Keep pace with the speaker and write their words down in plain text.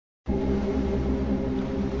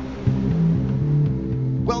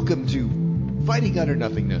Welcome to Fighting Utter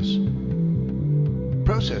Nothingness.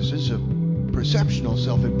 Processes of Perceptional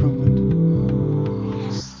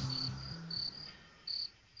Self-Improvement.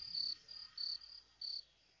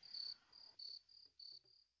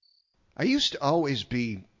 I used to always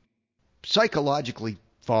be psychologically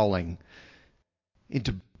falling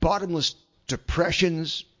into bottomless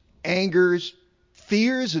depressions, angers,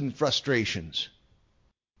 fears, and frustrations.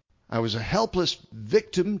 I was a helpless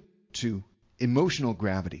victim to emotional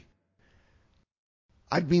gravity.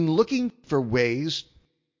 I'd been looking for ways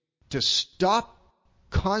to stop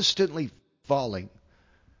constantly falling,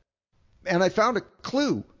 and I found a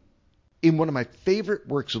clue in one of my favorite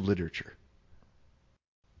works of literature.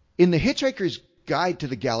 In The Hitchhiker's Guide to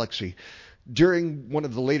the Galaxy, during one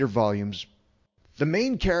of the later volumes, the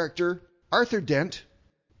main character, Arthur Dent,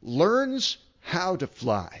 learns how to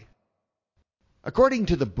fly. According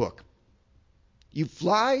to the book, you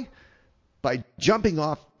fly by jumping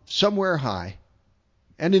off somewhere high,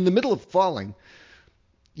 and in the middle of falling,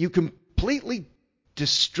 you completely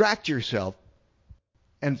distract yourself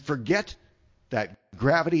and forget that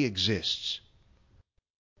gravity exists.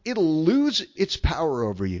 It'll lose its power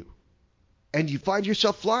over you, and you find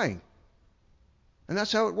yourself flying. And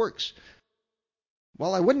that's how it works.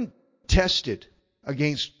 While I wouldn't test it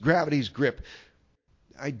against gravity's grip,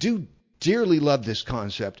 I do dearly love this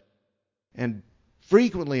concept and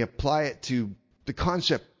frequently apply it to the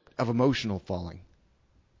concept of emotional falling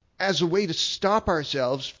as a way to stop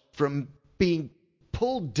ourselves from being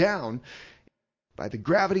pulled down by the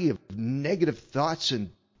gravity of negative thoughts and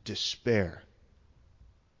despair.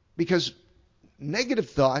 Because negative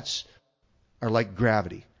thoughts are like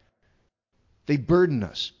gravity. They burden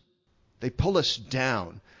us. They pull us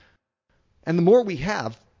down. And the more we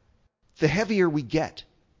have, the heavier we get.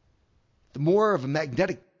 The more of a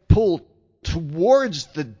magnetic pull towards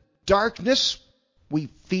the darkness we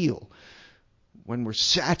feel when we're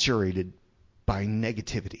saturated by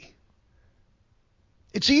negativity.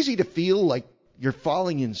 It's easy to feel like you're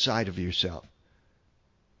falling inside of yourself.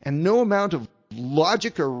 And no amount of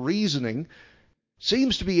logic or reasoning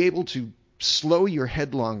seems to be able to slow your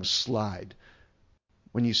headlong slide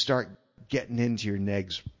when you start getting into your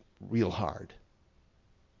negs real hard.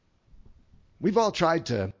 We've all tried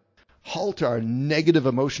to halt our negative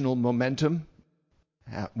emotional momentum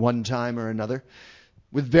at one time or another,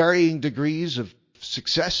 with varying degrees of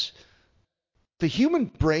success. The human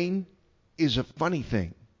brain is a funny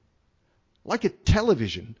thing. Like a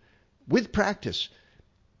television, with practice,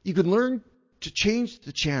 you can learn to change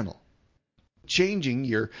the channel, changing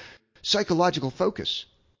your psychological focus.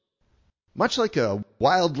 Much like a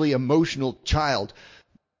wildly emotional child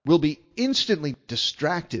will be instantly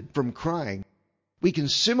distracted from crying, we can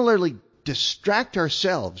similarly distract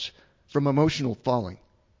ourselves from emotional falling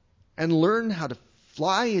and learn how to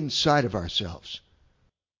fly inside of ourselves.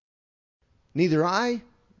 Neither I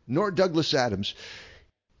nor Douglas Adams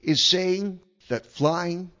is saying that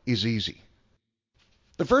flying is easy.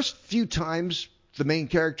 The first few times the main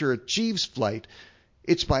character achieves flight,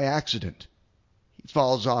 it's by accident. He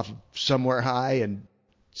falls off somewhere high and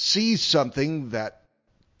sees something that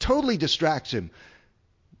totally distracts him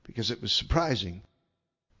because it was surprising.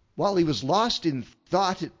 While he was lost in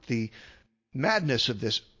thought at the madness of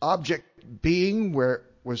this object being where it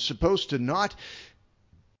was supposed to not,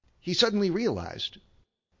 he suddenly realized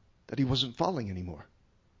that he wasn't falling anymore.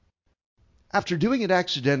 After doing it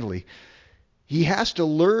accidentally, he has to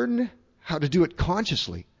learn how to do it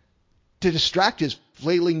consciously, to distract his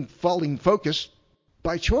flailing, falling focus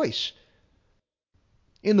by choice.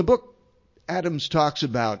 In the book, Adams talks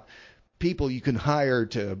about people you can hire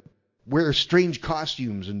to wear strange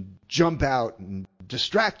costumes and jump out and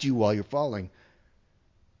distract you while you're falling.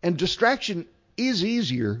 And distraction is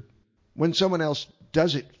easier when someone else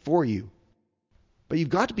does it for you. But you've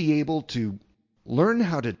got to be able to learn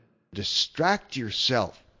how to distract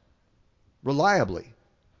yourself reliably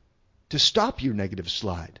to stop your negative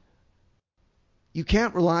slide. You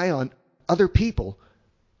can't rely on other people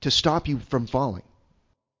to stop you from falling.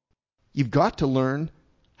 You've got to learn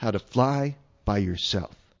how to fly by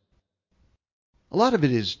yourself. A lot of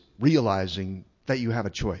it is realizing that you have a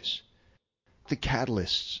choice. The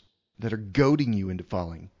catalysts that are goading you into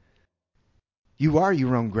falling. You are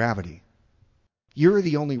your own gravity. You're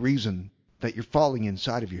the only reason that you're falling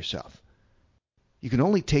inside of yourself. You can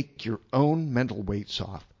only take your own mental weights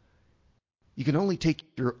off. You can only take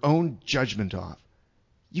your own judgment off.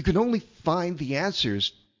 You can only find the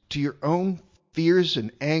answers to your own fears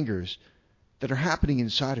and angers that are happening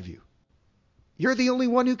inside of you. You're the only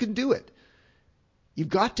one who can do it. You've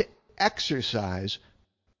got to exercise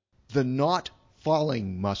the not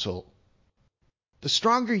falling muscle. The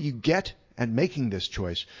stronger you get at making this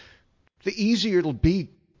choice, the easier it'll be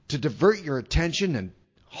to divert your attention and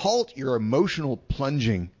halt your emotional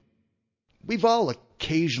plunging. We've all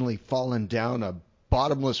occasionally fallen down a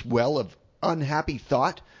bottomless well of unhappy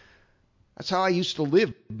thought. That's how I used to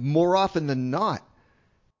live more often than not,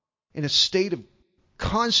 in a state of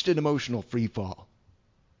constant emotional freefall.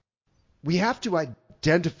 We have to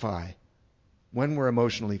identify when we're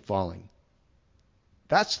emotionally falling.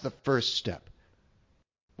 That's the first step.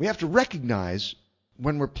 We have to recognize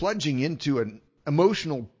when we're plunging into an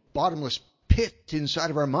emotional bottomless pit inside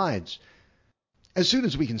of our minds. As soon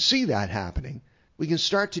as we can see that happening, we can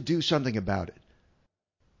start to do something about it.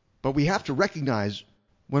 But we have to recognize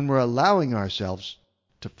when we're allowing ourselves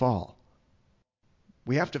to fall.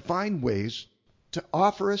 We have to find ways to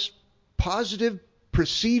offer us positive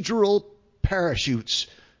procedural parachutes,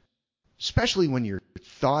 especially when your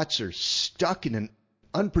thoughts are stuck in an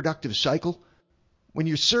unproductive cycle. When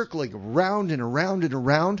you're circling around and around and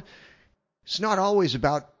around, it's not always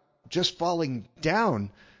about just falling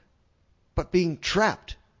down, but being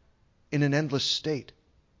trapped in an endless state.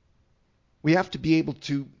 We have to be able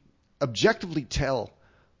to objectively tell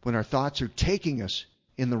when our thoughts are taking us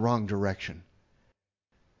in the wrong direction.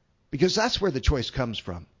 Because that's where the choice comes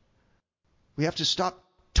from. We have to stop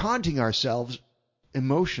taunting ourselves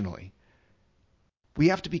emotionally. We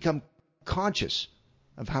have to become conscious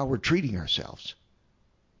of how we're treating ourselves.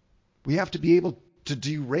 We have to be able to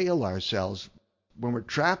derail ourselves when we're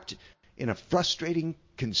trapped in a frustrating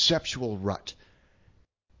conceptual rut,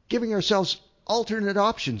 giving ourselves alternate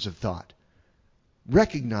options of thought,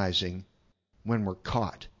 recognizing when we're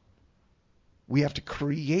caught. We have to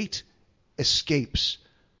create escapes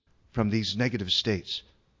from these negative states.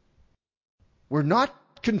 We're not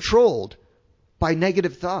controlled by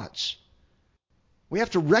negative thoughts. We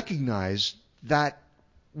have to recognize that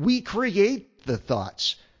we create the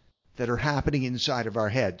thoughts that are happening inside of our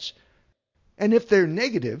heads. And if they're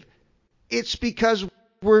negative, it's because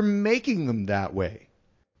we're making them that way.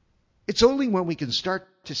 It's only when we can start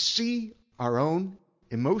to see our own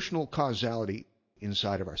emotional causality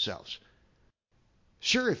inside of ourselves.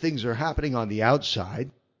 Sure, if things are happening on the outside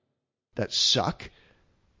that suck,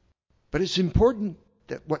 but it's important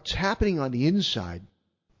that what's happening on the inside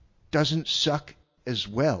doesn't suck as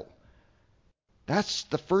well. That's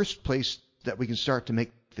the first place that we can start to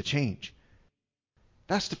make the change.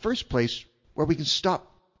 That's the first place where we can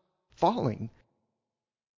stop falling.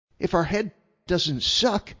 If our head doesn't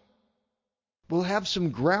suck, we'll have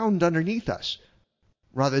some ground underneath us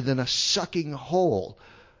rather than a sucking hole.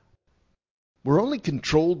 We're only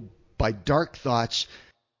controlled by dark thoughts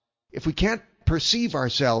if we can't perceive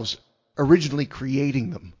ourselves originally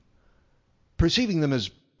creating them, perceiving them as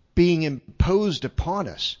being imposed upon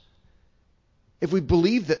us. If we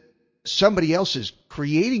believe that somebody else is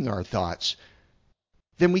creating our thoughts,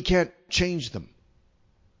 then we can't change them.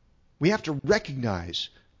 We have to recognize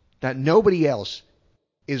that nobody else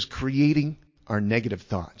is creating our negative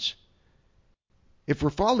thoughts. If we're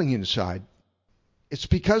falling inside, it's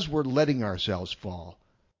because we're letting ourselves fall.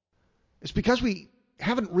 It's because we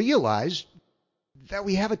haven't realized that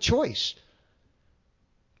we have a choice.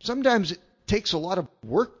 Sometimes it takes a lot of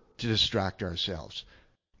work to distract ourselves.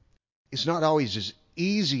 It's not always as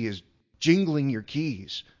easy as jingling your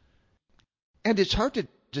keys. And it's hard to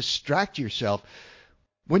distract yourself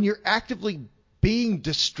when you're actively being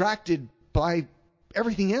distracted by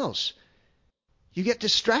everything else. You get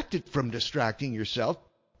distracted from distracting yourself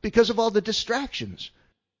because of all the distractions.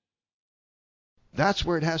 That's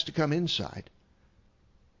where it has to come inside.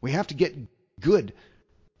 We have to get good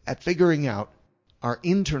at figuring out our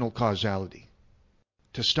internal causality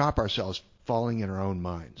to stop ourselves falling in our own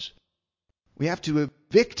minds. We have to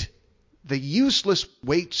evict the useless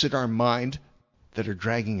weights in our mind that are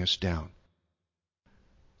dragging us down.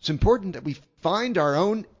 It's important that we find our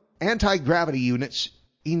own anti-gravity units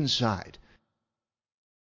inside.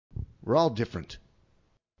 We're all different.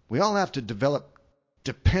 We all have to develop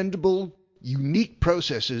dependable, unique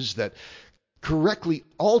processes that correctly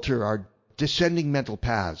alter our descending mental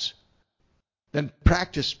paths. Then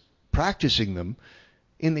practicing them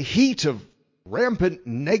in the heat of rampant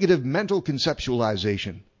negative mental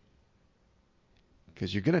conceptualization.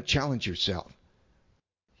 Because you're going to challenge yourself.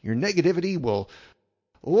 Your negativity will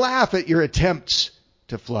laugh at your attempts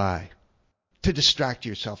to fly, to distract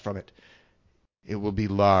yourself from it. It will be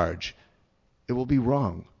large, it will be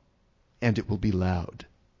wrong, and it will be loud.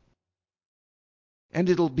 And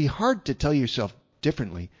it'll be hard to tell yourself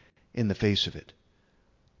differently in the face of it.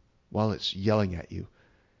 While it's yelling at you,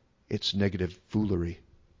 it's negative foolery.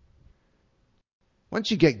 Once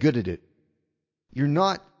you get good at it, you're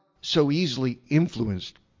not so easily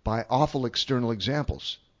influenced by awful external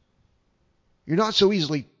examples. You're not so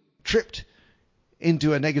easily tripped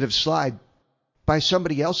into a negative slide by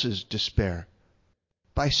somebody else's despair,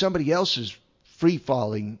 by somebody else's free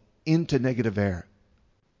falling into negative air.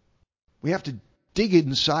 We have to dig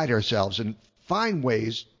inside ourselves and find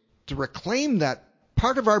ways to reclaim that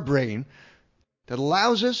part of our brain that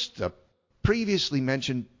allows us the previously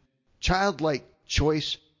mentioned childlike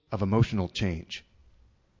choice of emotional change,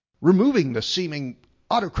 removing the seeming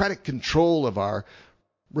autocratic control of our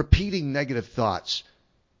repeating negative thoughts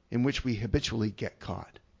in which we habitually get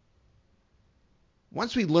caught.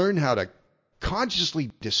 Once we learn how to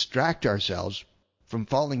consciously distract ourselves from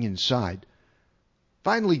falling inside,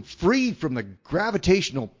 finally free from the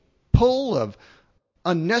gravitational pull of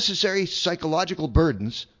unnecessary psychological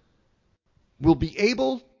burdens, we'll be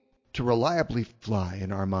able to reliably fly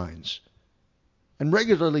in our minds and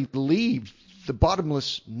regularly leave the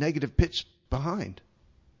bottomless negative pits behind.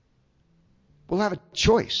 We'll have a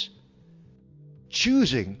choice,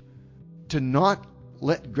 choosing to not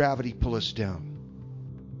let gravity pull us down.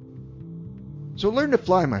 So learn to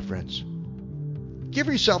fly, my friends. Give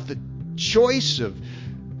yourself the choice of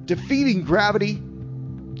defeating gravity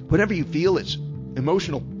whenever you feel its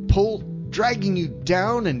emotional pull dragging you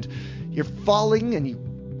down and you're falling and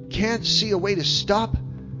you can't see a way to stop.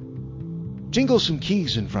 Jingle some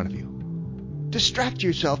keys in front of you. Distract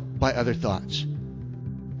yourself by other thoughts.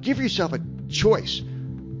 Give yourself a choice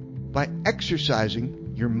by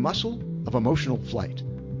exercising your muscle of emotional flight.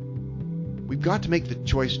 We've got to make the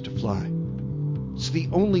choice to fly. It's the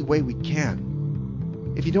only way we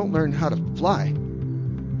can. If you don't learn how to fly,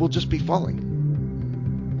 we'll just be falling.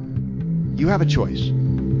 You have a choice.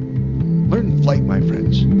 Learn flight, my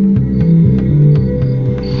friends.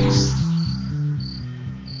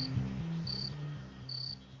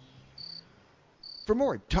 For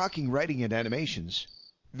more talking, writing, and animations,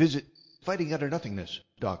 visit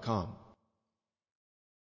fightingutternothingness.com.